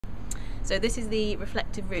So this is the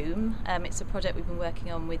Reflective Room. It's a project we've been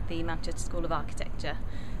working on with the Manchester School of Architecture,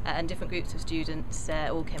 and different groups of students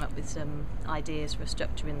all came up with some ideas for a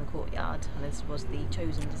structure in the courtyard, and this was the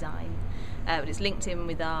chosen design. But it's linked in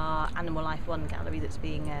with our Animal Life 1 gallery that's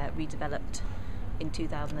being redeveloped in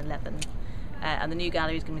 2011. And the new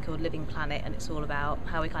gallery is going to be called Living Planet, and it's all about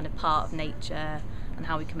how we're kind of part of nature and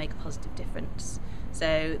how we can make a positive difference.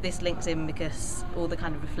 So this links in because all the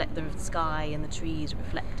kind of the sky and the trees are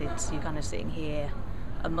reflected, so you're kind of sitting here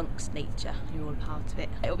amongst nature, you're all part of it.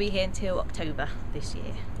 It will be here until October this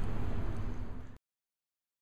year.